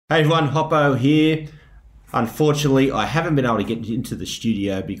Hey everyone, Hoppo here. Unfortunately, I haven't been able to get into the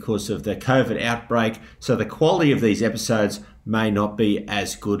studio because of the COVID outbreak, so the quality of these episodes may not be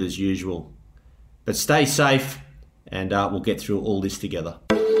as good as usual. But stay safe, and we'll get through all this together.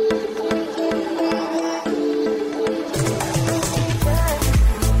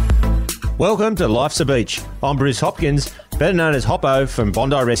 Welcome to Life's a Beach. I'm Bruce Hopkins, better known as Hoppo from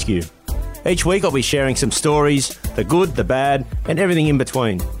Bondi Rescue. Each week I'll be sharing some stories, the good, the bad, and everything in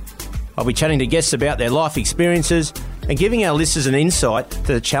between. I'll be chatting to guests about their life experiences and giving our listeners an insight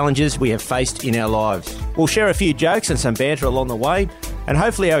to the challenges we have faced in our lives. We'll share a few jokes and some banter along the way, and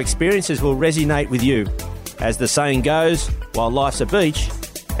hopefully our experiences will resonate with you. As the saying goes, while life's a beach,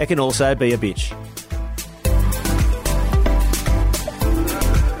 it can also be a bitch.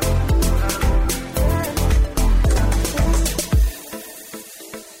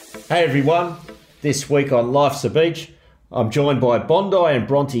 Hey everyone, this week on Life's a Beach, I'm joined by Bondi and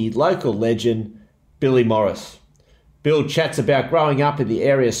Bronte local legend, Billy Morris. Bill chats about growing up in the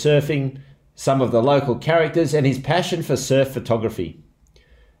area surfing, some of the local characters and his passion for surf photography.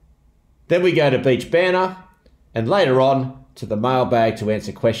 Then we go to Beach Banner and later on to the mailbag to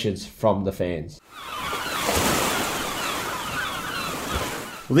answer questions from the fans.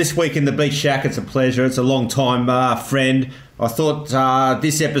 Well, this week in the Beach Shack, it's a pleasure. It's a long time friend. I thought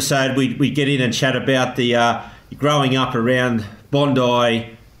this episode we'd get in and chat about the growing up around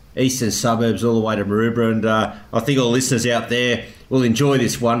Bondi, eastern suburbs, all the way to Maroubra. And I think all listeners out there will enjoy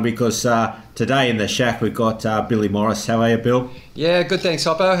this one because today in the shack we've got Billy Morris. How are you, Bill? Yeah, good. Thanks,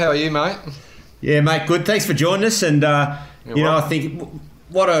 Hoppo. How are you, mate? Yeah, mate, good. Thanks for joining us. And, I think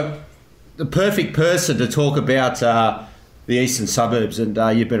the perfect person to talk about the eastern suburbs. And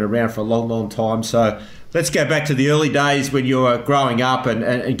you've been around for a long, long time. So let's go back to the early days when you were growing up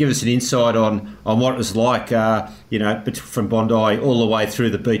and give us an insight on what it was like, from Bondi all the way through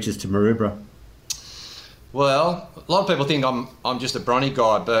the beaches to Maroubra. Well, a lot of people think I'm just a Bronte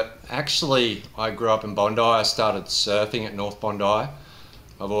guy, but actually I grew up in Bondi. I started surfing at North Bondi. I've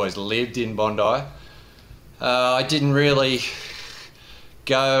always lived in Bondi. I didn't really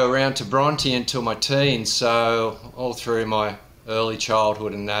go around to Bronte until my teens, so all through my early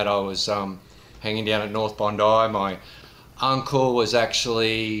childhood and that I was hanging down at North Bondi. My uncle was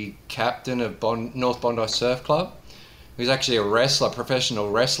actually captain of North Bondi Surf Club. He was actually a wrestler,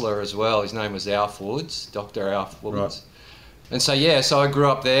 professional wrestler as well. His name was Alf Woods, Dr. Alf Woods. Right. And so I grew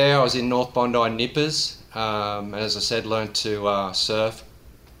up there. I was in North Bondi Nippers. And as I said, learned to surf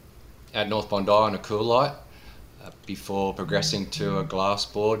at North Bondi on a cool light before progressing to a glass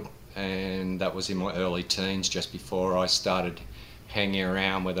board. And that was in my early teens, just before I started hanging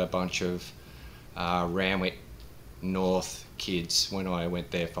around with a bunch of Randwick North kids when I went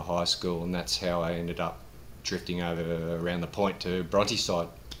there for high school, and that's how I ended up drifting over around the point to Bronte side.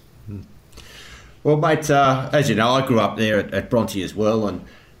 Well, mate, as you know, I grew up there at Bronte as well, and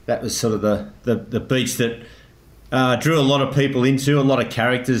that was sort of the beach that drew a lot of people into, a lot of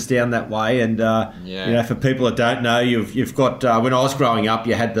characters down that way. And for people that don't know, you've got when I was growing up,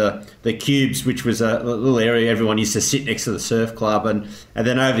 you had the Cubes, which was a little area everyone used to sit next to the surf club, and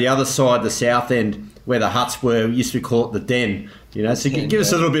then over the other side, the south end, where the huts were, we used to call it the Den. So give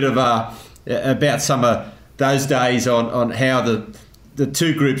us a little bit of about some of those days on how the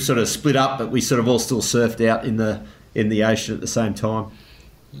two groups sort of split up, but we sort of all still surfed out in the ocean at the same time.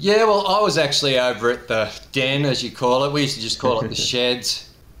 Yeah, well, I was actually over at the Den, as you call it. We used to just call it the Sheds.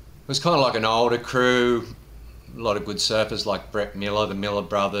 It was kind of like an older crew, a lot of good surfers like Brett Miller, the Miller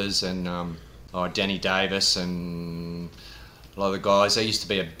brothers, and Danny Davis, and a lot of the guys. There used to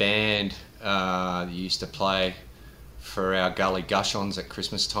be a band that used to play for our Gully Gushons at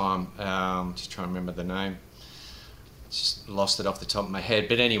Christmas time. Just trying to remember the name. Just lost it off the top of my head.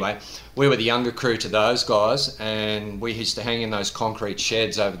 But anyway, we were the younger crew to those guys, and we used to hang in those concrete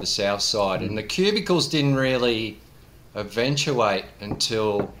sheds over the south side. And the cubicles didn't really eventuate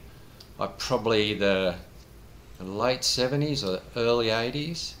until probably the late 70s or early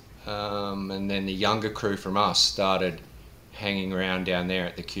 80s. And then the younger crew from us started hanging around down there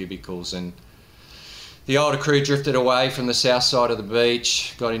at the cubicles, and the older crew drifted away from the south side of the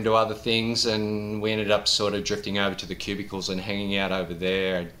beach, got into other things, and we ended up sort of drifting over to the cubicles and hanging out over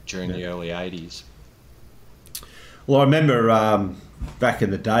there during the early 80s. Well, I remember back in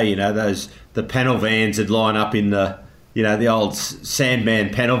the day, the panel vans would line up in the old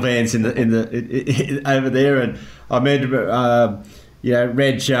Sandman panel vans in the over there, and I remember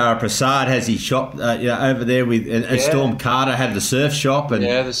Reg Prasad has his shop over there with, and Storm Carter had the surf shop, and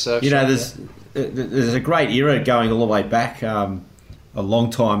the surf shop. There's a great era going all the way back a long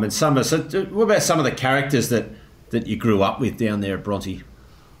time. And what about some of the characters that you grew up with down there at Bronte?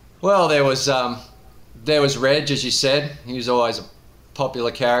 Well, there was Reg, as you said. He was always a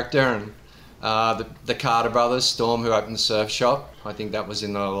popular character, and the Carter brothers, Storm, who opened the surf shop. I think that was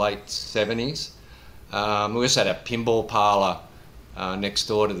in the late 70s. We also had a pinball parlour next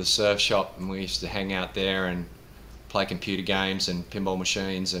door to the surf shop, and we used to hang out there and play computer games and pinball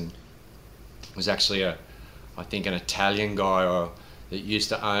machines. And it was actually I think an Italian guy that used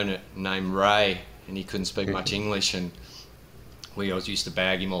to own it named Ray, and he couldn't speak much English, and we always used to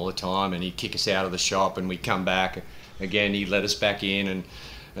bag him all the time, and he'd kick us out of the shop, and we'd come back again, he'd let us back in,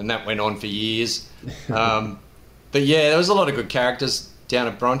 and that went on for years. But yeah, there was a lot of good characters down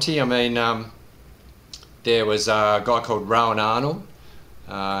at Bronte. I mean, there was a guy called Rowan Arnold.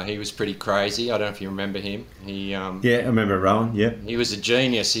 He was pretty crazy. I don't know if you remember him. Yeah, I remember Rowan, yeah. He was a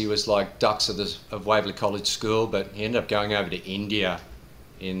genius. He was like Dux of Waverley College School, but he ended up going over to India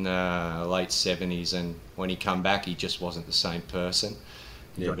in the late 70s, and when he come back, he just wasn't the same person.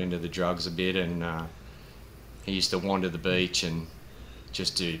 He got into the drugs a bit, and he used to wander the beach and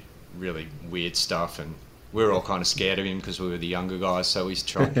just do really weird stuff, and we were all kind of scared of him because we were the younger guys, so we used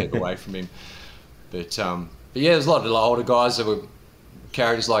to try and keep away from him. But yeah, there's a lot of older guys that were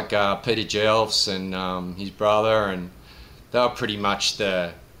characters like Peter Jelfs and his brother, and they were pretty much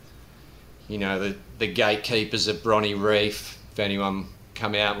the gatekeepers at Bronte Reef. If anyone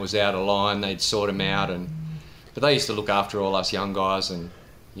come out and was out of line, they'd sort them out, but they used to look after all us young guys, and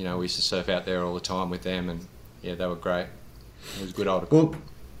we used to surf out there all the time with them, and yeah, they were great. It was good old.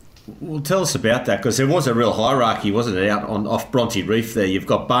 Well, tell us about that, because there was a real hierarchy, wasn't it, out off Bronte Reef there? You've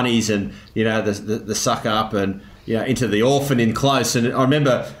got bunnies and the suck up and into the orphan in close. And I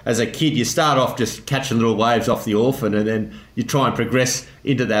remember as a kid, you start off just catching little waves off the orphan, and then you try and progress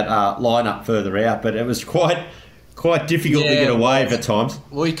into that lineup further out. But it was quite difficult to get a wave at times.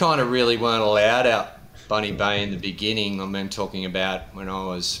 We kind of really weren't allowed out Bunny Bay in the beginning. I mean, talking about when I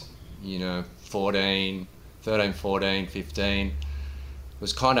was 13, 14, 15. It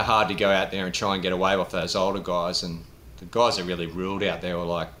was kind of hard to go out there and try and get a wave off those older guys, and the guys that really ruled out there were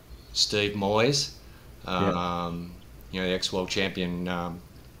like Steve Moyes, the ex-world champion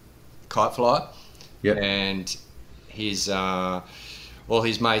kite flyer, and his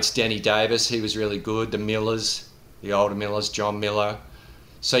mates Denny Davis, he was really good. The Millers, the older Millers, John Miller.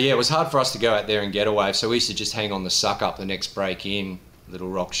 So yeah, it was hard for us to go out there and get a wave. So we used to just hang on the suck up the next break in, little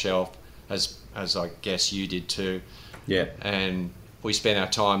rock shelf, as I guess you did too. Yeah, and we spent our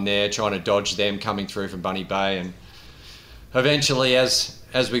time there trying to dodge them coming through from Bunny Bay, and eventually as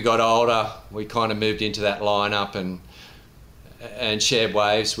we got older, we kind of moved into that lineup and shared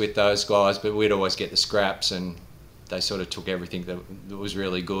waves with those guys, but we'd always get the scraps, and they sort of took everything that was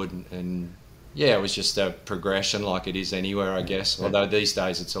really good, and yeah, it was just a progression like it is anywhere, I guess, although these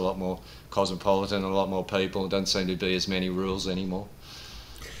days it's a lot more cosmopolitan, a lot more people, it doesn't seem to be as many rules anymore.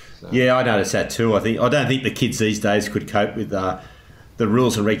 So. Yeah, I noticed that too. I don't think the kids these days could cope with the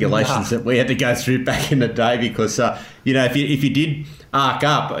rules and regulations that we had to go through back in the day, because if you did arc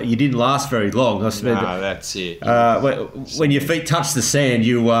up, you didn't last very long. No, that's it. When your feet touched the sand,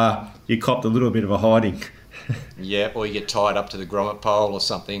 you copped a little bit of a hiding. Yeah, or you get tied up to the grommet pole or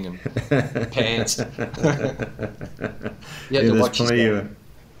something and pantsed. You have to watch yourself.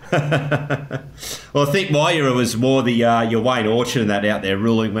 Well, I think my era was more the your Wayne Orchard and that out there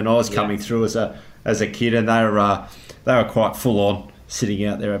ruling when I was coming through as a kid, and they were quite full on sitting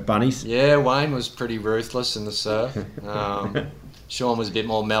out there at Bunnies. Yeah, Wayne was pretty ruthless in the surf. Sean was a bit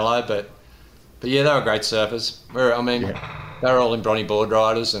more mellow, but yeah, they were great surfers. They were all in Bronte board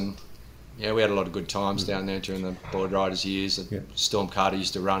riders, and yeah, we had a lot of good times down there during the board riders years. Storm Carter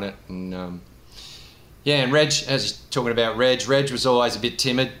used to run it, and and Reg, as you're talking about Reg was always a bit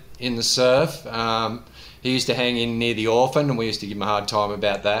timid in the surf. He used to hang in near the orphan, and we used to give him a hard time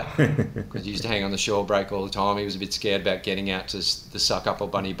about that because he used to hang on the shore break all the time. He was a bit scared about getting out to the suck up or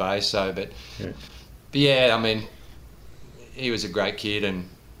Bunny Bay. But yeah, I mean, he was a great kid, and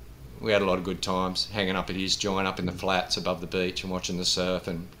we had a lot of good times hanging up at his joint up in the flats above the beach and watching the surf,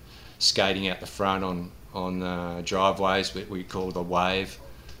 and skating out the front on driveways we call the wave,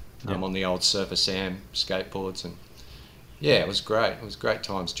 on the old Surfer Sam skateboards, and yeah, it was great. It was great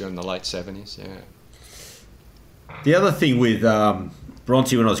times during the late 70s. Yeah. The other thing with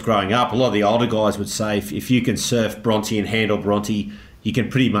Bronte when I was growing up, a lot of the older guys would say if you can surf Bronte and handle Bronte, you can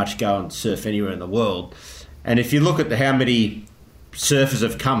pretty much go and surf anywhere in the world. And if you look at how many surfers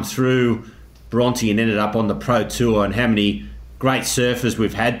have come through Bronte and ended up on the pro tour, and how many great surfers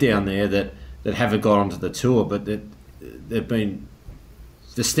we've had down there that haven't got onto the tour, but the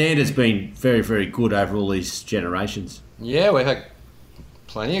standard's been very, very good over all these generations. Yeah, we've had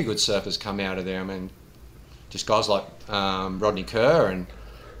plenty of good surfers come out of there. I mean, just guys like Rodney Kerr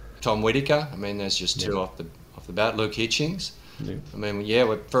Tom Whitaker. I mean, there's just two off the bat. Luke Hitchings. Yeah. I mean,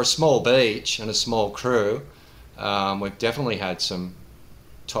 yeah, for a small beach and a small crew, we've definitely had some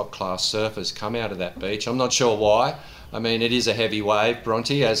top-class surfers come out of that beach. I'm not sure why. I mean, it is a heavy wave,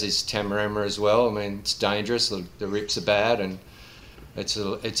 Bronte, as is Tamarama as well. I mean, it's dangerous. The rips are bad, and it's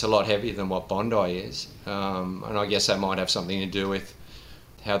a lot heavier than what Bondi is. And I guess that might have something to do with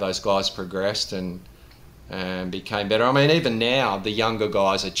how those guys progressed and became better. I mean, even now, the younger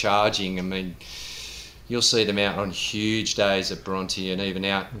guys are charging. I mean, you'll see them out on huge days at Bronte and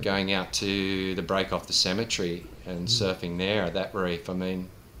even going out to the break off the cemetery and surfing there at that reef. I mean,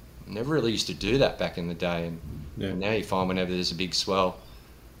 never really used to do that back in the day. And now you find whenever there's a big swell,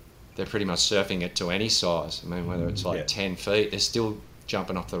 they're pretty much surfing it to any size. I mean, whether it's like 10 feet, they're still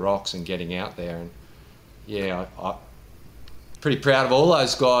jumping off the rocks and getting out there. And yeah, I'm pretty proud of all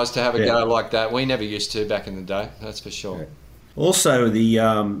those guys to have a go like that. We never used to back in the day, that's for sure. Yeah. Also,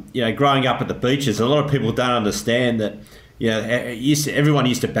 the growing up at the beaches, a lot of people don't understand that. Everyone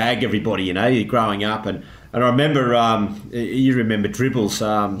used to bag everybody. Growing up, and I remember you remember Dribbles,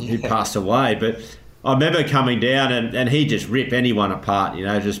 who passed away, but I remember coming down and he just rip anyone apart.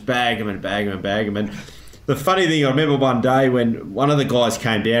 Just bag them and bag them and bag them. And the funny thing, I remember one day when one of the guys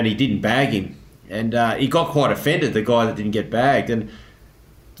came down, he didn't bag him, and he got quite offended. The guy that didn't get bagged, and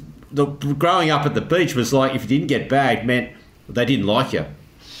growing up at the beach was like if you didn't get bagged meant they didn't like you.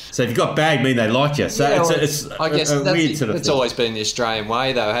 So if you got bagged, mean they liked you. So it's I guess a weird sort of it's thing. always been the Australian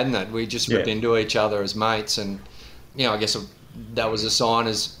way, though, hadn't it? We just ripped into each other as mates, and I guess that was a sign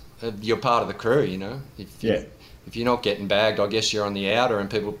as you're part of the crew. If you're not getting bagged, I guess you're on the outer, and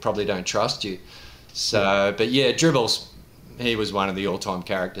people probably don't trust you. So, but yeah, Dribbles, he was one of the all-time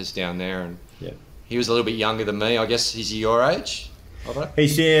characters down there, and he was a little bit younger than me. I guess he's your age.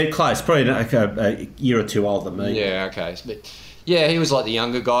 He's close, probably like a year or two older than me. Yeah, okay. But yeah, he was like the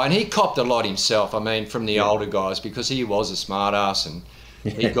younger guy, and he copped a lot himself. I mean, from the older guys, because he was a smart ass and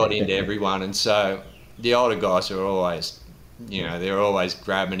he got into everyone. And so the older guys were always, they were always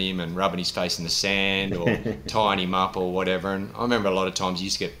grabbing him and rubbing his face in the sand or tying him up or whatever. And I remember a lot of times he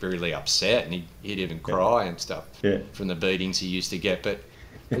used to get really upset and he'd even cry and stuff from the beatings he used to get. But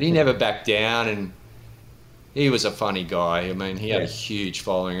he never backed down, and he was a funny guy. I mean, he had a huge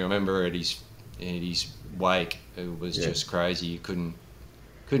following. I remember at his wake, it was just crazy. You couldn't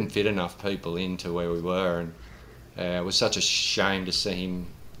fit enough people into where we were, and it was such a shame to see him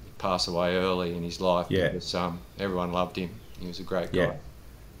pass away early in his life. Because everyone loved him. He was a great guy.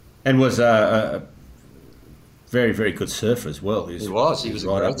 And was a very, very good surfer as well. He was a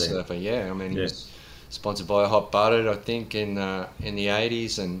great surfer. Yeah, I mean, he was sponsored by Hot Butted, I think, in the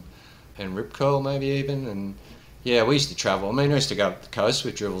 80s, and Rip Curl maybe even, and yeah, we used to travel. I mean, we used to go up the coast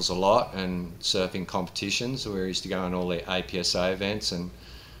with Dribbles a lot and surfing competitions. We used to go on all the APSA events, and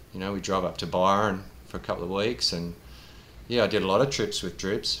we drove up to Byron for a couple of weeks, and I did a lot of trips with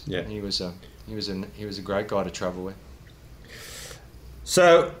Dribs. Yeah, he was a great guy to travel with.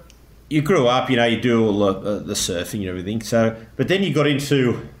 So you grew up, you do all the surfing and everything. So, but then you got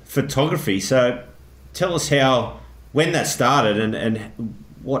into photography. So tell us when that started and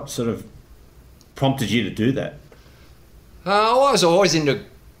what sort of prompted you to do that? I was always into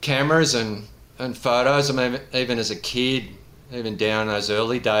cameras and photos. I mean, even as a kid, even down those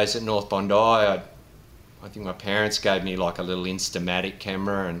early days at North Bondi, I think my parents gave me like a little Instamatic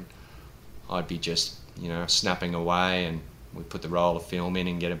camera, and I'd be just, snapping away, and we'd put the roll of film in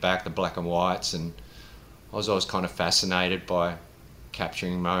and get it back, the black and whites, and I was always kind of fascinated by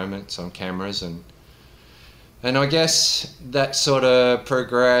capturing moments on cameras, and I guess that sort of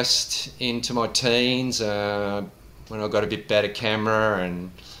progressed into my teens when I got a bit better camera, and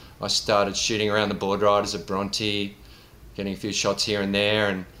I started shooting around the board riders at Bronte, getting a few shots here and there.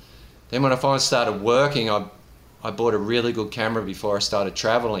 And then when I finally started working, I bought a really good camera before I started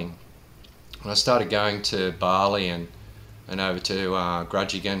travelling. And I started going to Bali and over to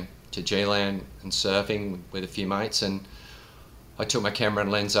Grudgegan, to G-Land and surfing with a few mates. And I took my camera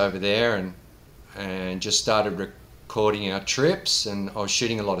and lens over there and just started recording our trips, and I was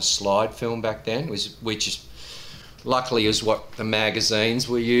shooting a lot of slide film back then, which luckily is what the magazines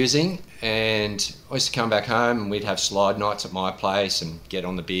were using. And I used to come back home and we'd have slide nights at my place and get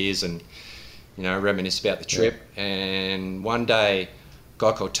on the beers and reminisce about the trip. And one day, a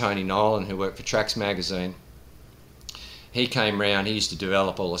guy called Tony Nolan, who worked for Tracks magazine, he came round. He used to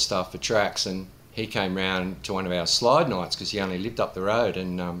develop all the stuff for Tracks, and he came round to one of our slide nights because he only lived up the road.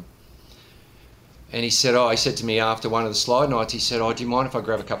 And he said to me after one of the slide nights, he said, do you mind if I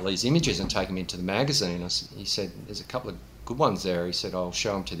grab a couple of these images and take them into the magazine? He said, there's a couple of good ones there. He said, I'll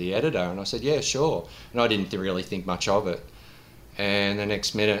show them to the editor. And I said, yeah, sure. And I didn't really think much of it. and the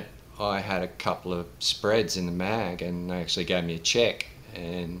next minute I had a couple of spreads in the mag, and they actually gave me a check,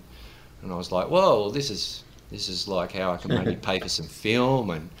 and I was like, whoa, this is like how I can maybe pay for some film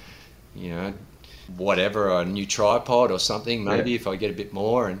and, you know, whatever, a new tripod or something maybe, if I get a bit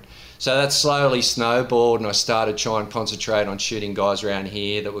more. And so that slowly snowballed, and I started trying to concentrate on shooting guys around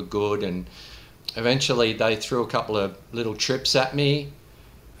here that were good, and eventually they threw a couple of little trips at me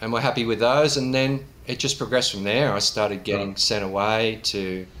and were happy with those, and then it just progressed from there. I started getting sent away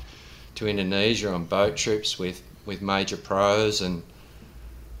to Indonesia on boat trips with major pros, and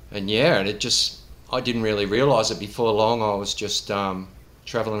it just, I didn't really realise it before long. I was just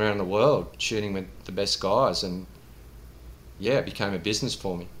travelling around the world shooting with the best guys, and it became a business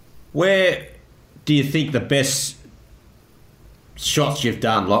for me. Where do you think the best shots you've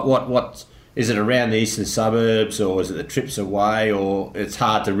done? Like what is it, around the eastern suburbs, or is it the trips away, or it's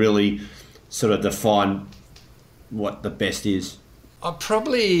hard to really sort of define what the best is?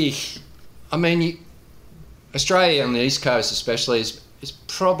 Australia on the East Coast especially is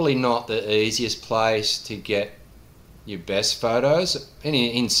probably not the easiest place to get your best photos. And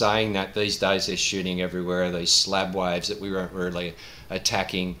in saying that, these days they're shooting everywhere, these slab waves that we weren't really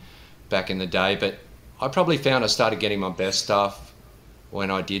attacking back in the day. But I probably found I started getting my best stuff when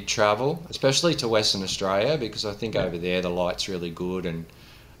I did travel, especially to Western Australia, because I think over there the light's really good, and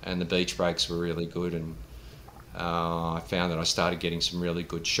the beach breaks were really good, and I found that I started getting some really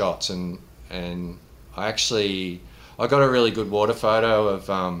good shots, and I got a really good water photo of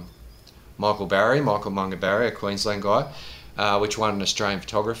Michael Munga Barry, a Queensland guy, which won an Australian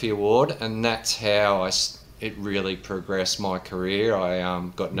Photography Award, and that's how it really progressed my career. I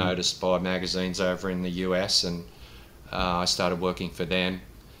got noticed by magazines over in the US, and I started working for them,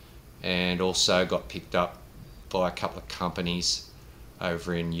 and also got picked up by a couple of companies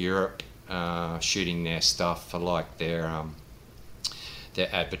over in Europe, shooting their stuff for like their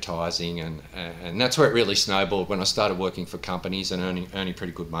advertising, and that's where it really snowballed, when I started working for companies and earning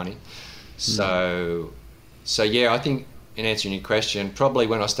pretty good money. So I think, in answering your question, probably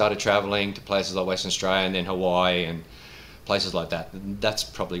when I started travelling to places like Western Australia and then Hawaii and places like that, that's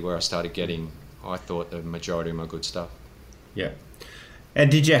probably where I started getting, I thought, the majority of my good stuff. Yeah.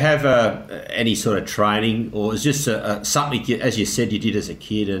 And did you have any sort of training, or was just something, as you said, you did as a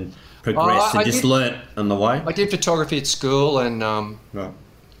kid and progressed and just learnt on the way? I did photography at school, and Right.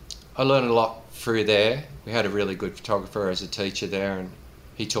 I learned a lot through there. We had a really good photographer as a teacher there, and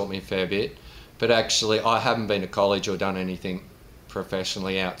he taught me a fair bit. But actually, I haven't been to college or done anything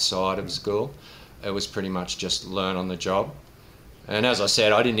professionally outside of school. It was pretty much just learn on the job. And as I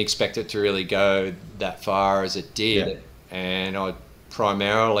said, I didn't expect it to really go that far as it did. Yeah. And I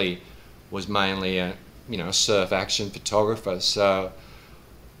primarily was mainly a surf action photographer. So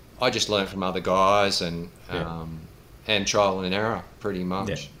I just learned from other guys and trial and error pretty much.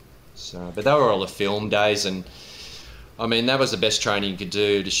 Yeah. So, but they were all the film days, and I mean, that was the best training you could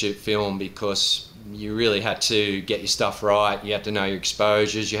do to shoot film, because you really had to get your stuff right. You had to know your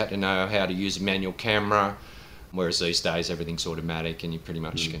exposures. You had to know how to use a manual camera. Whereas these days, everything's automatic, and you pretty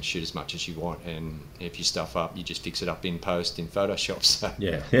much can shoot as much as you want. And if you stuff up, you just fix it up in post in Photoshop. So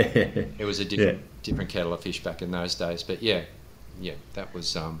Yeah. it was a different kettle of fish back in those days. But that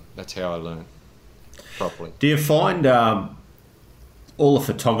was that's how I learned properly. Do you find all the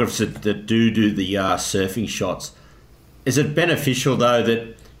photographers that do the surfing shots, is it beneficial though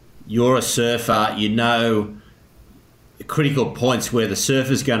that you're a surfer, you know critical points where the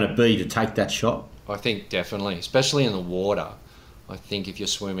surfer's going to be to take that shot? I think definitely, especially in the water. I think if you're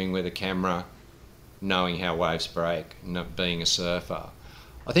swimming with a camera, knowing how waves break, not being a surfer.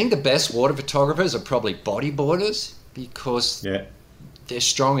 I think the best water photographers are probably bodyboarders, because they're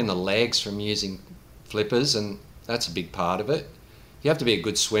strong in the legs from using flippers, and that's a big part of it. You have to be a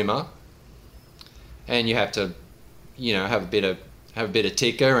good swimmer, and you have to, have a bit of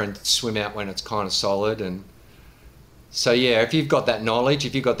ticker and swim out when it's kind of solid. And so if you've got that knowledge,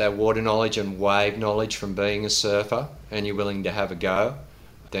 if you've got that water knowledge and wave knowledge from being a surfer, and you're willing to have a go,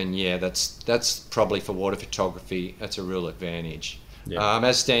 then that's probably for water photography, that's a real advantage.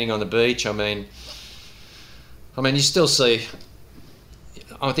 As standing on the beach, I mean you still see,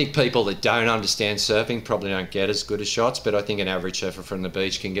 I think people that don't understand surfing probably don't get as good as shots, but I think an average surfer from the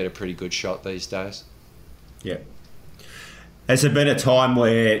beach can get a pretty good shot these days. Yeah. Has there been a time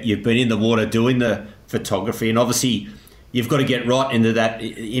where you've been in the water doing the photography, and obviously you've got to get right into that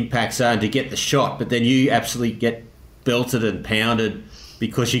impact zone to get the shot, but then you absolutely get belted and pounded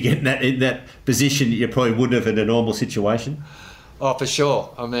because you get in that position that you probably wouldn't have in a normal situation? Oh, for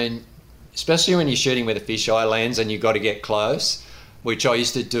sure. I mean, especially when you're shooting with a fisheye lens and you've got to get close, which I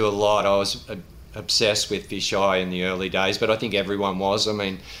used to do a lot. I was obsessed with fisheye in the early days, but I think everyone was. I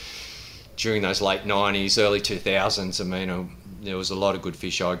mean, during those late 90s, early 2000s, I mean, there was a lot of good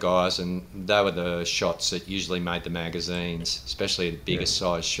fisheye guys, and they were the shots that usually made the magazines, especially the bigger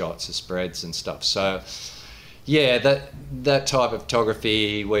size shots, the spreads and stuff. So, yeah, that type of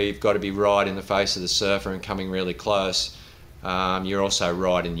photography where you've got to be right in the face of the surfer and coming really close. You're also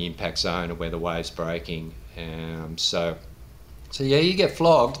right in the impact zone of where the wave's breaking. So yeah, you get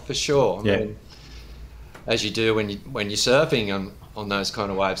flogged for sure. I mean, as you do when you're surfing on those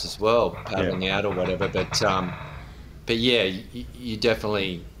kind of waves as well, paddling out or whatever. But yeah, you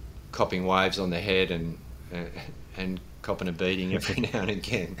definitely copping waves on the head and copping a beating every now and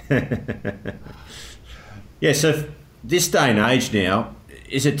again. Yeah, so this day and age now,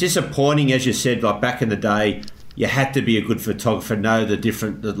 is it disappointing, as you said, like back in the day, you had to be a good photographer, know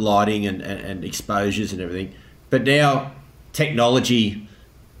the lighting and exposures and everything. But now technology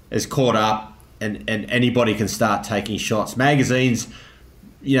has caught up and anybody can start taking shots. Magazines,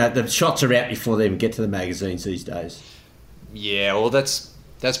 the shots are out before they even get to the magazines these days. Yeah, well, that's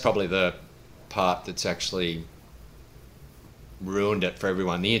probably the part that's actually ruined it for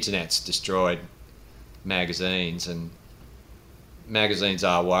everyone. The internet's destroyed magazines, and magazines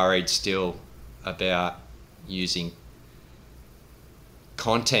are worried still about using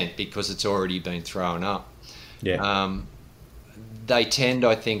content because it's already been thrown up. They tend,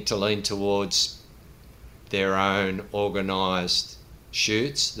 I think, to lean towards their own organised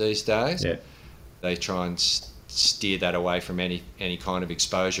shoots these days. They try and steer that away from any kind of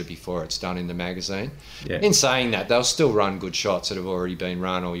exposure before it's done in the magazine. In saying that, they'll still run good shots that have already been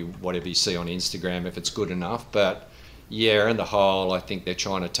run, or whatever you see on Instagram if it's good enough. But yeah, in the whole, I think they're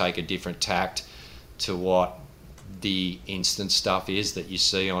trying to take a different tact to what the instant stuff is that you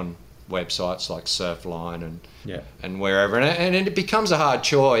see on websites like Surfline and wherever. And it becomes a hard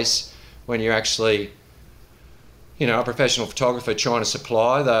choice when you're actually, a professional photographer trying to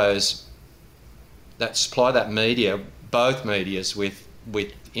supply that media, both medias with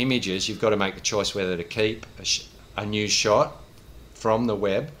images. You've got to make the choice whether to keep a new shot from the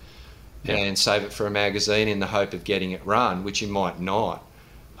web and save it for a magazine in the hope of getting it run, which you might not,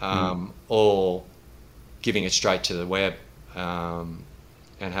 or giving it straight to the web and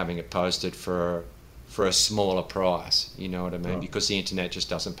having it posted for a smaller price. You know what I mean? Because the internet just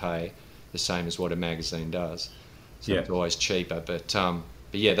doesn't pay the same as what a magazine does. So it's always cheaper. But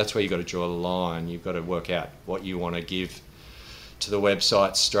yeah, that's where you've got to draw the line. You've got to work out what you want to give to the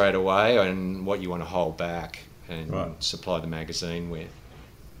website straight away and what you want to hold back and supply the magazine with.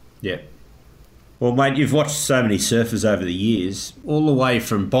 Yeah. Well, mate, you've watched so many surfers over the years, all the way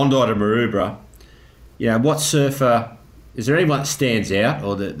from Bondi to Maroubra. What surfer, is there anyone that stands out,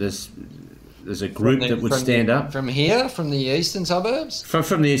 or that there's a group that would stand up? From here, from the eastern suburbs?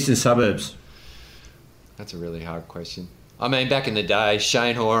 From the eastern suburbs. That's a really hard question. I mean, back in the day,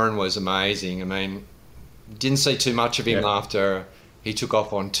 Shane Horan was amazing. I mean, didn't see too much of him after he took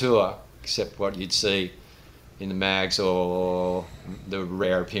off on tour, except what you'd see in the mags or the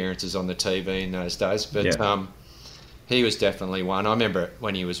rare appearances on the TV in those days. But he was definitely one. I remember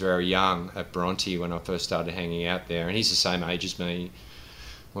when he was very young at Bronte when I first started hanging out there, and he's the same age as me.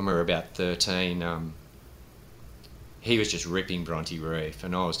 When we were about 13, he was just ripping Bronte Reef,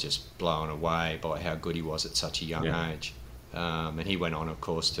 and I was just blown away by how good he was at such a young age. And he went on, of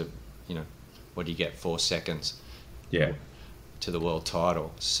course, to, what do you get, 4 seconds to the world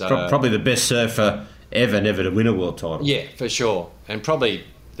title. So probably the best surfer ever never to win a world title. Yeah, for sure. And probably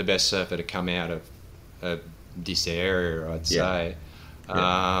the best surfer to come out of this area, I'd say.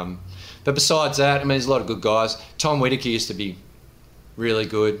 But besides that, I mean, there's a lot of good guys. Tom Whitaker used to be really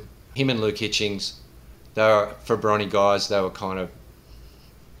good. Him and Luke Hitchings, they were, for Bronte guys, they were kind of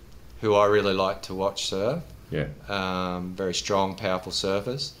who I really liked to watch surf. Very strong, powerful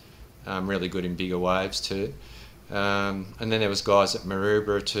surfers. Really good in bigger waves too. And then there was guys at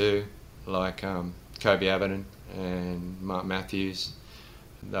Maroubra too, like Kobe Abbott and Mark Matthews.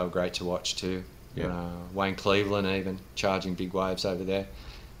 They were great to watch too. Wayne Cleveland even, charging big waves over there.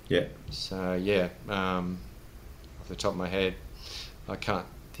 So off the top of my head, I can't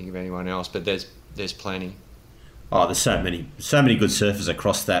think of anyone else, but there's plenty. Oh, there's so many good surfers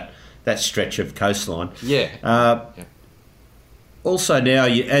across that stretch of coastline. Also now,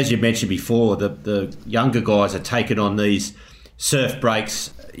 as you mentioned before, the younger guys are taking on these surf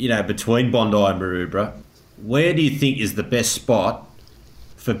breaks, between Bondi and Maroubra. Where do you think is the best spot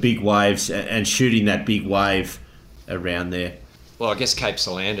for big waves and shooting that big wave around there? Well, I guess Cape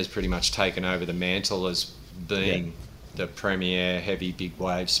Solander's pretty much taken over the mantle as being the premier heavy big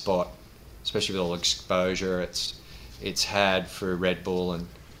wave spot, especially with all the exposure it's had for Red Bull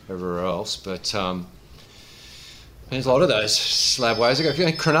everywhere else. But there's a lot of those slab waves.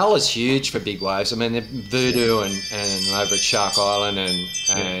 Cronulla's huge for big waves. I mean, Voodoo and over at Shark Island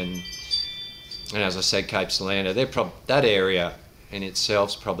and as I said, Cape Solander, that area in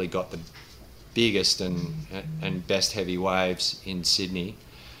itself's probably got the biggest and best heavy waves in Sydney.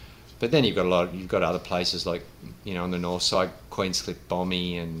 But then you've got other places like, on the north side, Queenscliff,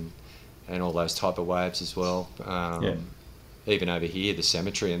 Bommy and all those type of waves as well. Even over here, the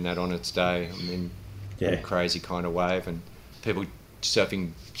Cemetery and that on its day. I mean, crazy kind of wave, and people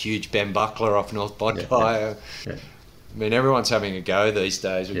surfing huge Ben Buckler off North Bondi. I mean, everyone's having a go these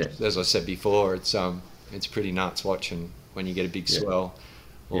days. Which, as I said before, it's pretty nuts watching when you get a big swell.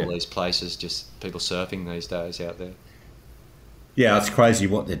 All these places, just people surfing these days out there. Yeah, it's crazy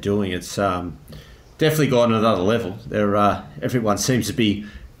what they're doing. It's definitely gone to another level. Everyone seems to be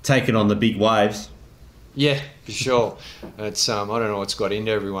taking on the big waves. Yeah, for sure. It's I don't know what's got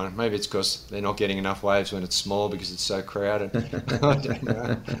into everyone. Maybe it's because they're not getting enough waves when it's small because it's so crowded. I don't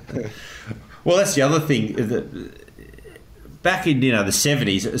know. Well, that's the other thing. Back in the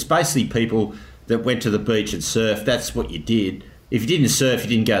 70s, it was basically people that went to the beach and surfed. That's what you did. If you didn't surf, you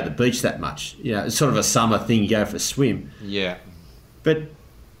didn't go to the beach that much. It's sort of a summer thing. You go for a swim. Yeah. But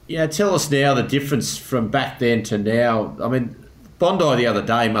tell us now the difference from back then to now. I mean, Bondi the other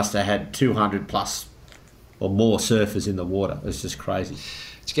day must have had 200 plus or more surfers in the water. It's just crazy.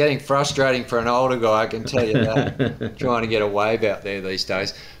 It's getting frustrating for an older guy, I can tell you that, trying to get a wave out there these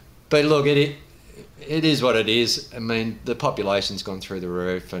days. But look, it is what it is. I mean, the population's gone through the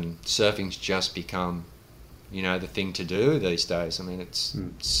roof and surfing's just become, the thing to do these days. I mean, it's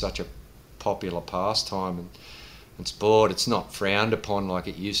such a popular pastime and sport. It's not frowned upon like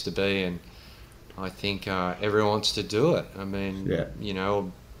it used to be, and I think everyone wants to do it. I mean,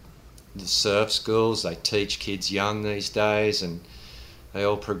 the surf schools, they teach kids young these days, and they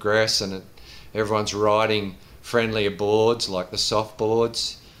all progress, and everyone's riding friendlier boards like the soft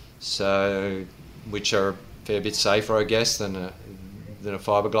boards, which are a fair bit safer, I guess, than a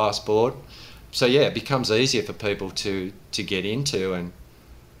fiberglass board. So it becomes easier for people to get into, and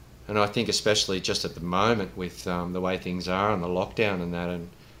I think especially just at the moment with the way things are and the lockdown and that, and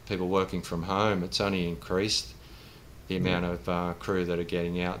people working from home, it's only increased the amount of crew that are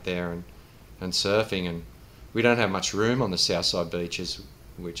getting out there and surfing. And we don't have much room on the south side beaches,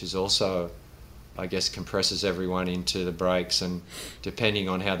 which is also, I guess, compresses everyone into the breaks, and depending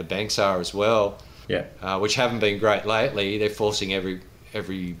on how the banks are as well, which haven't been great lately, they're forcing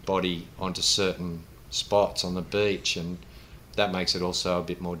everybody onto certain spots on the beach, and that makes it also a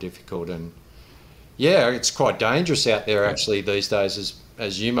bit more difficult. And it's quite dangerous out there actually these days,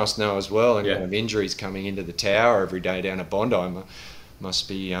 as you must know as well, and kind of injuries coming into the tower every day down at Bondi must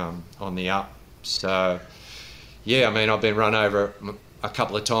be on the up. So I mean, I've been run over a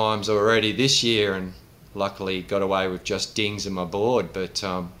couple of times already this year, and luckily got away with just dings in my board, but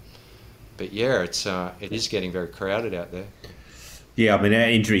it is getting very crowded out there. Yeah, I mean, our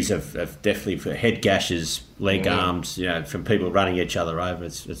injuries have definitely, for head gashes, leg arms, from people running each other over.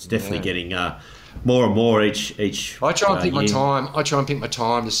 It's definitely getting more and more each. I try and pick my time. I try and pick my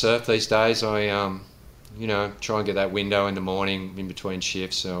time to surf these days. I try and get that window in the morning in between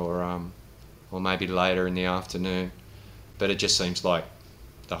shifts, or maybe later in the afternoon. But it just seems like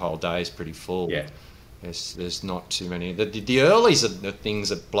the whole day is pretty full. Yeah, there's not too many. The earlies are the things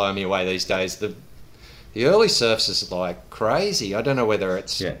that blow me away these days. The early surfs is like crazy. I don't know whether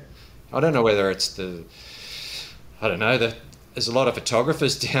it's there's a lot of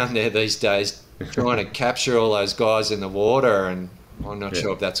photographers down there these days trying to capture all those guys in the water, and I'm not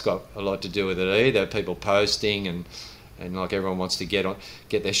sure if that's got a lot to do with it either. People posting and like everyone wants to get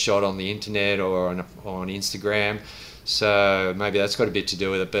their shot on the internet or on Instagram. So maybe that's got a bit to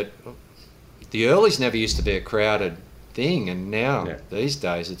do with it. But the earlies never used to be a crowded thing, and now these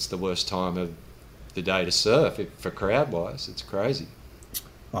days it's the worst time of the day to surf for crowd wise. It's crazy.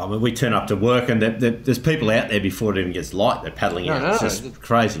 I mean, we turn up to work and there's people out there before it even gets light. They're paddling out. It's just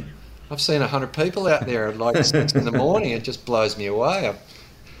crazy. I've seen 100 people out there at like 6 in the morning. It just blows me away.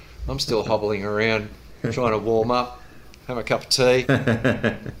 I'm still hobbling around trying to warm up, have a cup of tea.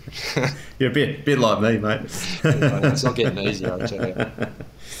 You're a bit like me, mate. It's not getting easier, I tell you.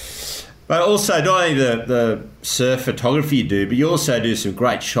 But also, not only the surf photography you do, but you also do some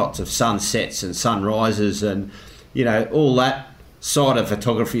great shots of sunsets and sunrises and, all that side of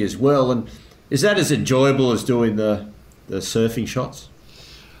photography as well. And is that as enjoyable as doing the surfing shots?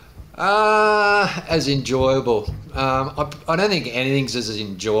 As enjoyable. I don't think anything's as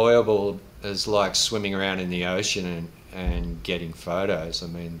enjoyable as like swimming around in the ocean and getting photos. I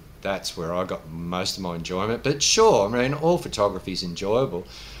mean, that's where I got most of my enjoyment. But sure, I mean, all photography is enjoyable.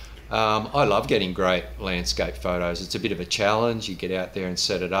 I love getting great landscape photos. It's a bit of a challenge. You get out there and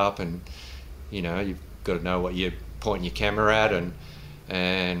set it up, and you've got to know what you're pointing your camera at,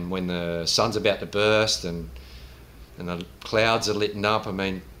 and when the sun's about to burst and the clouds are lit up. I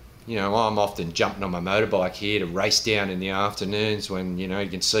mean, I'm often jumping on my motorbike here to race down in the afternoons when you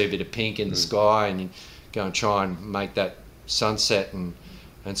can see a bit of pink in the sky, and you go and try and make that sunset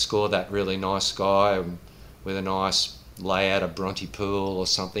and score that really nice sky with a nice layout of Bronte Pool or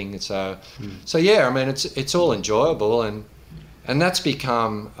something. So yeah, I mean, it's all enjoyable, and that's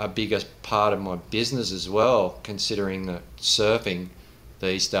become a bigger part of my business as well, considering that surfing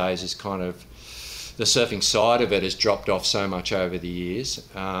these days is kind of, the surfing side of it has dropped off so much over the years.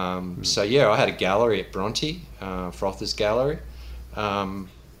 So yeah, I had a gallery at Bronte, Frother's Gallery,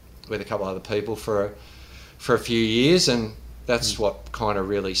 with a couple other people for a few years, and that's what kind of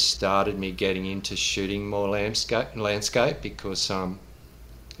really started me getting into shooting more landscape, because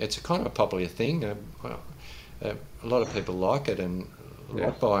it's a kind of a popular thing. A lot of people like it and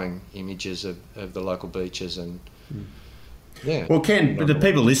like buying images of the local beaches, and yeah. Well, Ken, the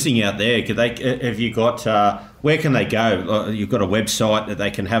people listening out there, have you got, where can they go? You've got a website that they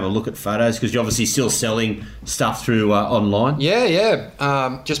can have a look at photos, because you're obviously still selling stuff through online.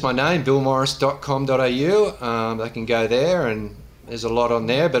 Yeah. Just my name, billmorris.com.au. They can go there, and there's a lot on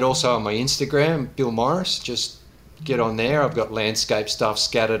there, but also on my Instagram, Bill Morris. Just get on there. I've got landscape stuff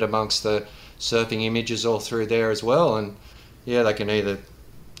scattered amongst the surfing images all through there as well. And yeah, they can either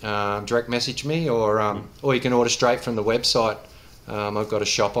direct message me, or you can order straight from the website. I've got a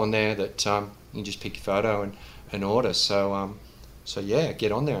shop on there that you can just pick your photo and order. So yeah,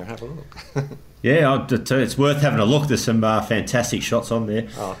 get on there and have a look. Yeah, it's worth having a look. There's some fantastic shots on there.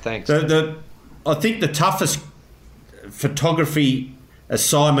 Oh, thanks. I think the toughest photography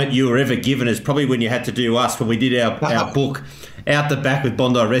assignment you were ever given is probably when you had to do us when we did our book Out the Back with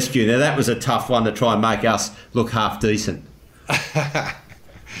Bondi Rescue. Now that was a tough one to try and make us look half decent.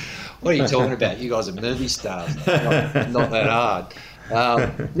 What are you talking about? You guys are movie stars. Not that hard.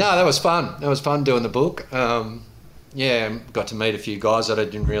 No, that was fun. That was fun doing the book. Yeah, got to meet a few guys that I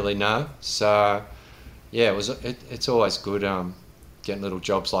didn't really know. So, yeah, it's always good getting little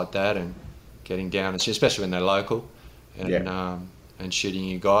jobs like that and getting down, especially when they're local, and shooting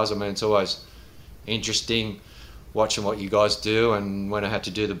you guys. I mean, it's always interesting watching what you guys do, and when I had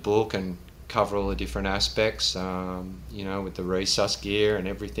to do the book and cover all the different aspects, with the resus gear and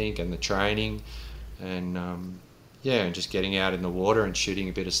everything, and the training, and and just getting out in the water and shooting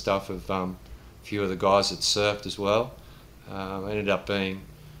a bit of stuff of a few of the guys that surfed as well. Ended up being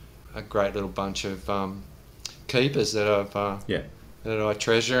a great little bunch of keepers that I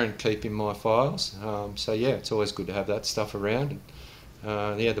treasure and keep in my files. So yeah, it's always good to have that stuff around.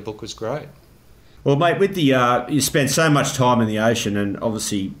 And, the book was great. Well, mate, with the you spend so much time in the ocean, and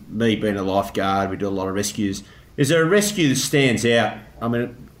obviously me being a lifeguard, we do a lot of rescues. Is there a rescue that stands out? I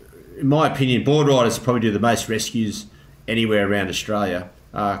mean, in my opinion, board riders probably do the most rescues anywhere around Australia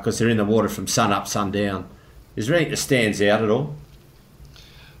because they're in the water from sun up, sun down. Is there anything that stands out at all?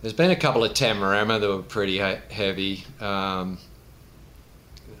 There's been a couple of Tamarama that were pretty heavy. I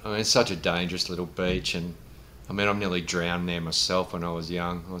mean, it's such a dangerous little beach, and I mean, I'm nearly drowned there myself when I was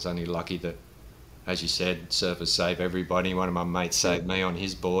young. I was only lucky that, as you said, surfers save everybody. One of my mates saved me on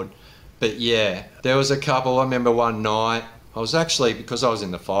his board. But yeah, there was a couple. I remember one night, I was actually, because I was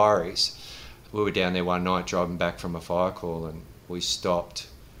in the Fireys, we were down there one night driving back from a fire call, and we stopped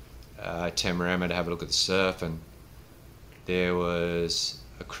at Tamarama to have a look at the surf, and there was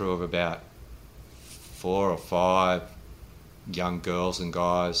a crew of about 4 or 5 young girls and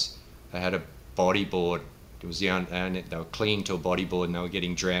guys. They had a bodyboard. It was and they were clinging to a bodyboard, and they were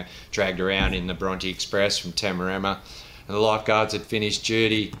getting dragged around in the Bronte Express from Tamarama. And the lifeguards had finished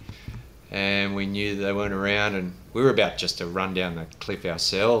duty, and we knew they weren't around, and we were about just to run down the cliff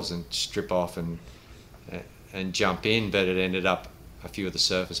ourselves and strip off and jump in, but it ended up a few of the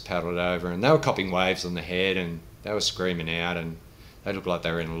surfers paddled over, and they were copping waves on the head, and they were screaming out, and they looked like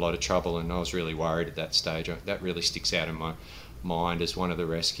they were in a lot of trouble, and I was really worried at that stage. That really sticks out in my mind as one of the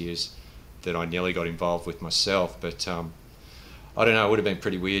rescues that I nearly got involved with myself. But I don't know, it would have been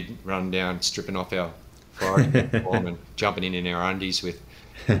pretty weird running down, stripping off our fire uniform and jumping in our undies with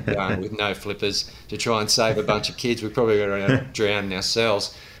no flippers to try and save a bunch of kids. We probably would have drowned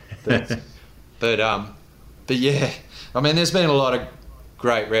ourselves. But yeah, I mean, there's been a lot of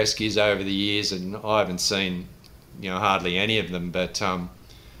great rescues over the years, and I haven't seen hardly any of them. But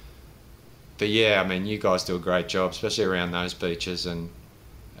yeah, I mean, you guys do a great job, especially around those beaches, and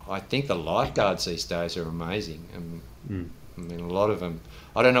I think the lifeguards these days are amazing. I mean, a lot of them,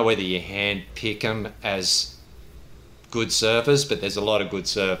 I don't know whether you hand pick them as good surfers, but there's a lot of good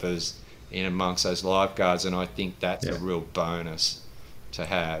surfers in amongst those lifeguards, and I think that's a real bonus to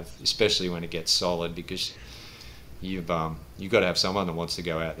have, especially when it gets solid, because you've got to have someone that wants to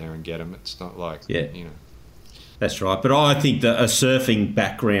go out there and get them. It's not like, you know. That's right. But I think that a surfing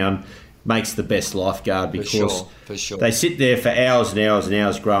background makes the best lifeguard, because for sure. They sit there for hours and hours and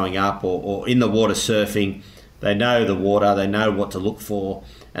hours growing up or in the water surfing. They know the water, they know what to look for,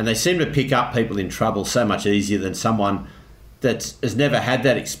 and they seem to pick up people in trouble so much easier than someone that has never had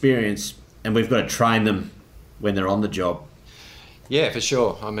that experience, and we've got to train them when they're on the job. Yeah, for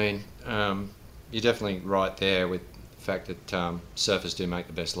sure. I mean, you're definitely right there with the fact that surfers do make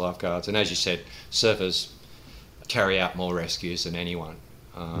the best lifeguards. And as you said, surfers carry out more rescues than anyone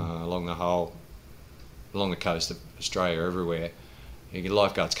along the coast of Australia, everywhere. Your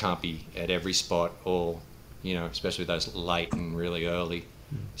lifeguards can't be at every spot, or, you know, especially those late and really early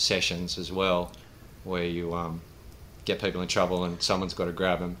sessions as well, where you get people in trouble and someone's got to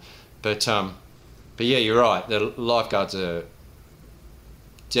grab them. But yeah, you're right. The lifeguards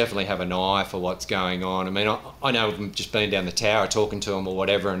definitely have an eye for what's going on. I mean, I know I've just been down the tower talking to them or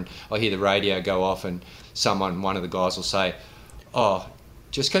whatever, and I hear the radio go off, and one of the guys will say, "Oh,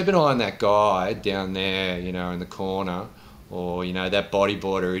 just keep an eye on that guy down there, you know, in the corner, or, you know, that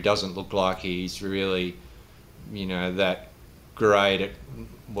bodyboarder who doesn't look like he's really, you know, that great at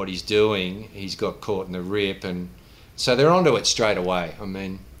what he's doing. He's got caught in the rip." And so they're onto it straight away. I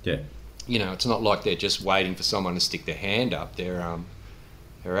mean, you know, it's not like they're just waiting for someone to stick their hand up.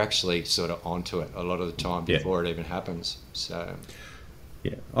 They're actually sort of onto it a lot of the time before it even happens. So,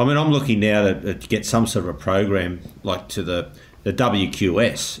 I mean, I'm looking now to get some sort of a program like to the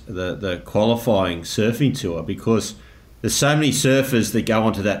WQS, the qualifying surfing tour, because there's so many surfers that go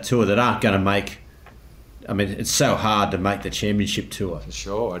onto that tour that aren't going to make. I mean, it's so hard to make the championship tour. For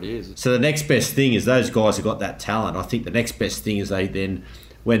sure, it is. So the next best thing is those guys have got that talent. I think the next best thing is they then,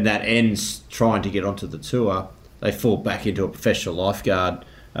 when that ends, trying to get onto the tour, they fall back into a professional lifeguard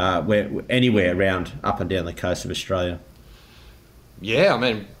anywhere around up and down the coast of Australia. Yeah, I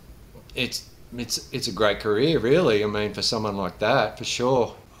mean, it's a great career, really. I mean, for someone like that, for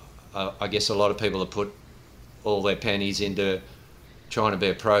sure. I guess a lot of people have put all their pennies into trying to be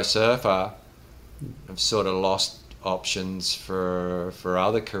a pro surfer, have sort of lost options for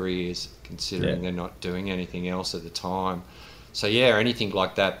other careers, considering they're not doing anything else at the time. So yeah, anything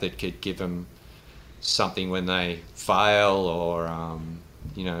like that could give them something when they fail, or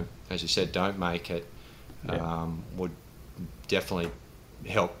you know, as you said, don't make it, would definitely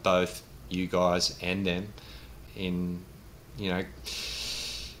help both you guys and them in, you know,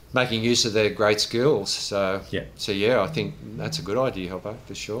 making use of their great skills. So yeah, I think that's a good idea, Hoppo,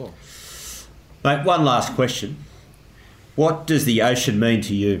 for sure. Mate, one last question. What does the ocean mean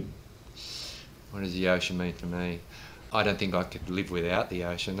to you? What does the ocean mean to me? I don't think I could live without the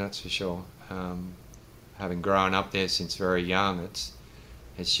ocean, that's for sure. Having grown up there since very young, it's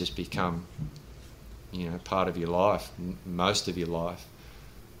just become, you know, part of your life, most of your life.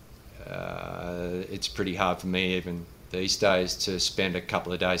 It's pretty hard for me even these days to spend a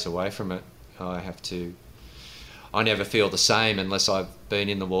couple of days away from it. I never feel the same unless I've been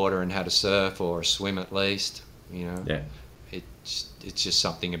in the water and had a surf or a swim at least, you know. It's just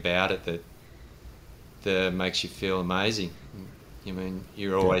something about it that makes you feel amazing. I mean,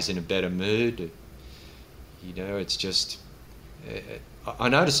 you're always in a better mood. You know, it's just, I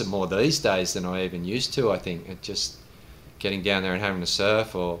notice it more these days than I even used to, I think. It just getting down there and having a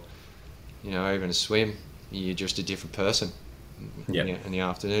surf, or, you know, even a swim, you're just a different person in the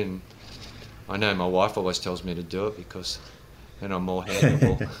afternoon. I know my wife always tells me to do it because then I'm more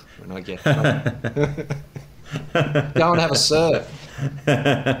handleable when I get home. Go and have a surf.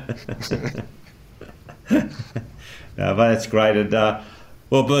 No, but that's great. And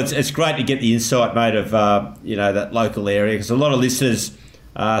but it's great to get the insight, mate, of you know, that local area, because a lot of listeners,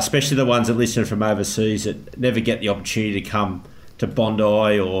 especially the ones that listen from overseas, that never get the opportunity to come to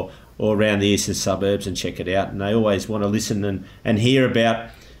Bondi or around the eastern suburbs and check it out, and they always want to listen and hear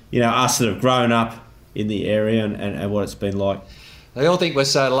about, you know, us that have grown up in the area and what it's been like. They all think we're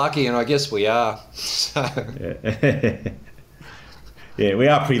so lucky, and I guess we are. Yeah, we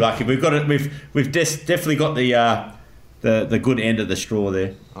are pretty lucky. We've got it. We've definitely got the good end of the straw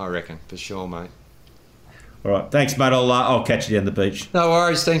there. I reckon, for sure, mate. All right, thanks, mate. I'll catch you down the beach. No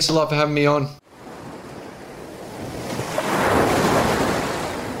worries. Thanks a lot for having me on.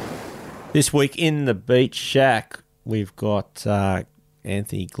 This week in the Beach Shack, we've got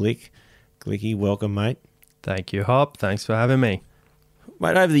Anthony Glick. Glicky, welcome, mate. Thank you, Hop. Thanks for having me.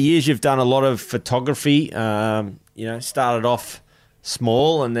 Mate, over the years, you've done a lot of photography. You know, started off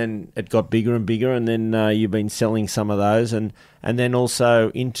small, and then it got bigger and bigger, and then you've been selling some of those, and then also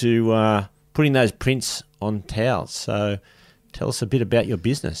into putting those prints on towels. So tell us a bit about your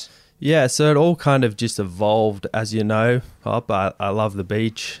business. Yeah, so it all kind of just evolved, as you know, Hop. I love the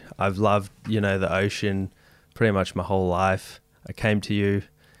beach. I've loved, the ocean pretty much my whole life. I came to you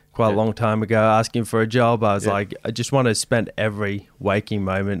quite a long time ago asking for a job. I was like, I just want to spend every waking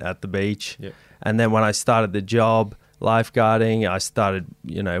moment at the beach. Yeah. And then when I started the job, lifeguarding, I started,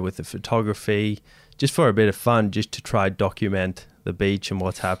 with the photography, just for a bit of fun, just to try document the beach and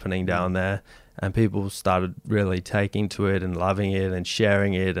what's happening down there. And people started really taking to it and loving it and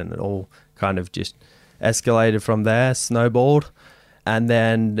sharing it, and it all kind of just escalated from there, snowballed. And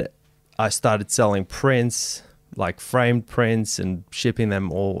then I started selling prints, like framed prints, and shipping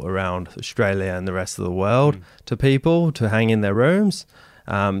them all around Australia and the rest of the world to people to hang in their rooms.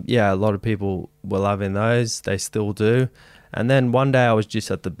 A lot of people were loving those. They still do. And then one day I was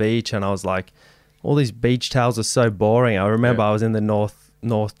just at the beach and I was like, all these beach towels are so boring. I remember I was in the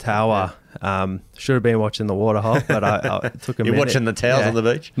North Tower. Should have been watching the water, Hop, but I took a minute. You're watching the towels on the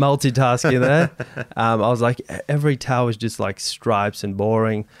beach? Multitasking there. I was like, every towel is just like stripes and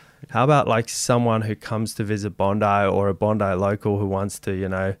boring. How about like someone who comes to visit Bondi, or a Bondi local who wants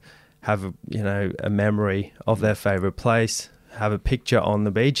to, have a memory of their favorite place, have a picture on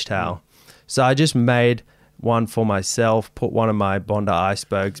the beach towel. So I just made one for myself, put one of my Bondi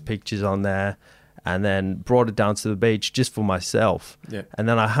icebergs pictures on there, and then brought it down to the beach just for myself. Yeah. And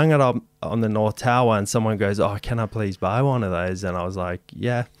then I hung it up on the North Tower, and someone goes, "Oh, can I please buy one of those?" And I was like,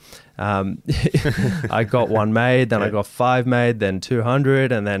 yeah. I got one made, then I got 5 made, then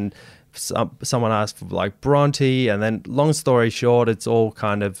 200, and then someone asked for like Bronte, and then long story short, it's all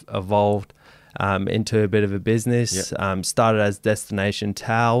kind of evolved into a bit of a business. Started as Destination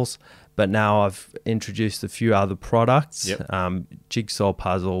Towels, but now I've introduced a few other products, jigsaw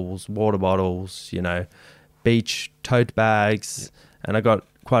puzzles, water bottles, beach tote bags, and I got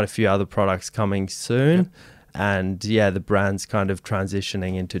quite a few other products coming soon. And the brand's kind of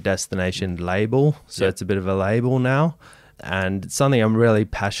transitioning into Destination Label. So it's a bit of a label now. And it's something I'm really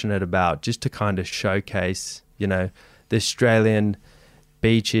passionate about, just to kind of showcase, the Australian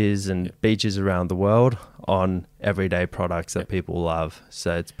beaches and beaches around the world on everyday products that people love.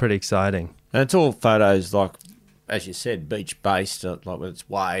 So it's pretty exciting. And it's all photos, like, as you said, beach-based, like whether it's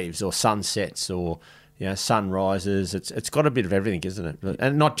waves or sunsets or sunrises. It's got a bit of everything, isn't it?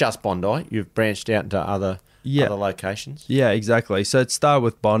 And not just Bondi. You've branched out into other locations. Yeah, exactly. So it started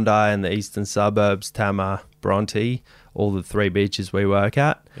with Bondi and the eastern suburbs, Tama, Bronte, all the 3 beaches we work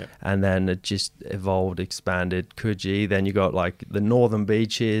at. And then it just evolved, expanded, Coogee. Then you got like the northern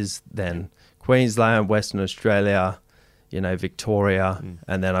beaches, then Queensland, Western Australia, Victoria.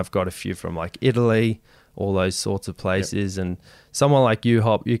 And then I've got a few from like Italy, all those sorts of places. And someone like you,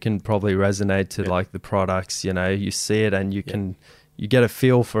 Hop, you can probably resonate to like the products, you see it and you get a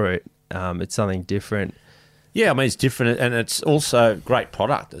feel for it. It's something different. Yeah, I mean, it's different, and it's also great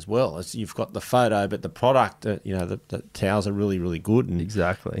product as well. You've got the photo, but the product, the towels are really, really good. And,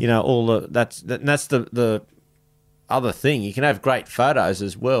 exactly. That's the other thing. You can have great photos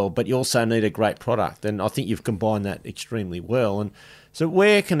as well, but you also need a great product. And I think you've combined that extremely well. And so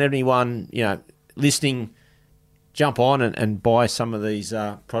where can anyone, listening, jump on and buy some of these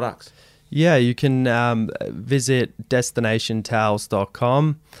products? Yeah, you can visit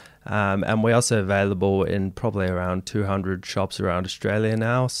destinationtowels.com. And we're also available in probably around 200 shops around Australia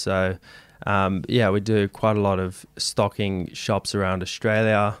now. So, we do quite a lot of stocking shops around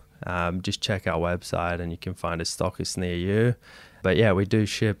Australia. Just check our website and you can find a stockist near you. But we do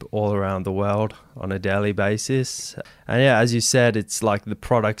ship all around the world on a daily basis. And as you said, it's like the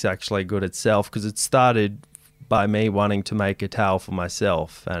product's actually good itself, because it started by me wanting to make a towel for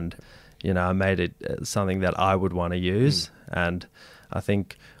myself. And, I made it something that I would want to use. And I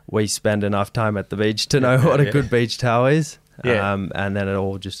think we spend enough time at the beach to know what a good beach towel is. And then it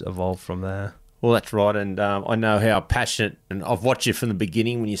all just evolved from there. Well, that's right. And I know how passionate, and I've watched you from the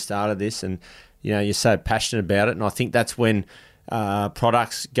beginning when you started this, and, you're so passionate about it. And I think that's when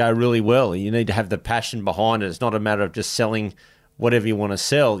products go really well. You need to have the passion behind it. It's not a matter of just selling whatever you want to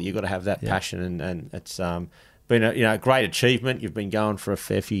sell. You've got to have that passion, and it's been a great achievement. You've been going for a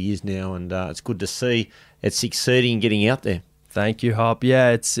fair few years now, and it's good to see it succeeding and getting out there. Thank you, Hop.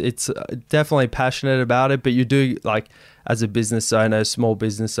 Yeah, it's definitely passionate about it, but you do, like, as a business owner, small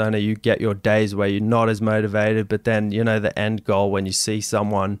business owner, you get your days where you're not as motivated, but then, the end goal when you see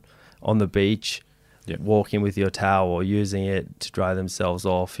someone on the beach walking with your towel or using it to dry themselves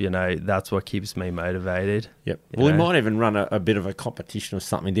off, that's what keeps me motivated. Well, we might even run a bit of a competition or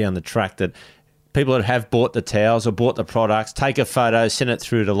something down the track that people that have bought the towels or bought the products, take a photo, send it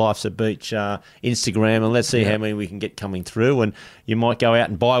through to Life's a Beach Instagram, and let's see how many we can get coming through. And you might go out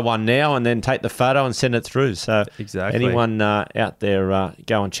and buy one now and then take the photo and send it through. So exactly. Anyone out there,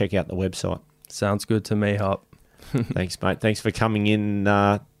 go and check out the website. Sounds good to me, Hop. Thanks, mate. Thanks for coming in,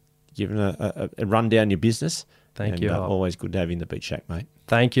 giving a rundown your business. Thank you, Hop. Always good to have you in the Beach Shack, mate.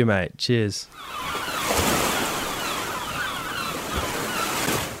 Thank you, mate. Cheers.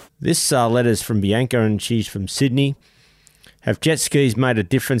 This letter's from Bianca, and she's from Sydney. Have jet skis made a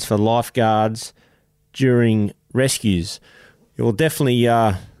difference for lifeguards during rescues? Well, definitely,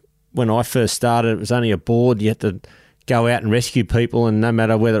 when I first started, it was only a board. You had to go out and rescue people, and no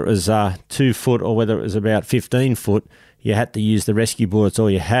matter whether it was 2 foot or whether it was about 15 foot, you had to use the rescue board. It's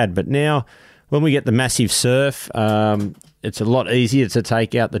all you had. But now, when we get the massive surf, it's a lot easier to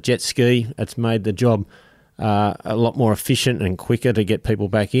take out the jet ski. It's made the job a lot more efficient and quicker to get people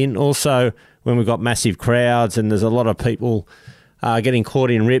back in. Also, when we've got massive crowds and there's a lot of people getting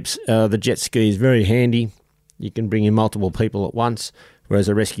caught in rips, the jet ski is very handy. You can bring in multiple people at once, whereas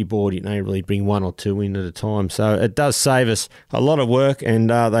a rescue board, you can only really bring 1 or 2 in at a time. So it does save us a lot of work, and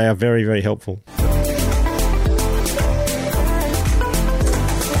they are very, very helpful.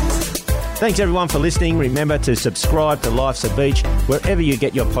 Thanks everyone for listening. Remember to subscribe to Life's a Beach wherever you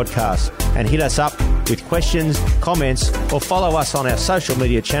get your podcasts, and hit us up with questions, comments, or follow us on our social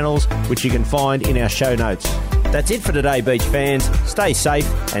media channels, which you can find in our show notes. That's it for today, beach fans. Stay safe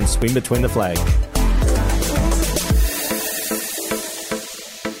and swim between the flags.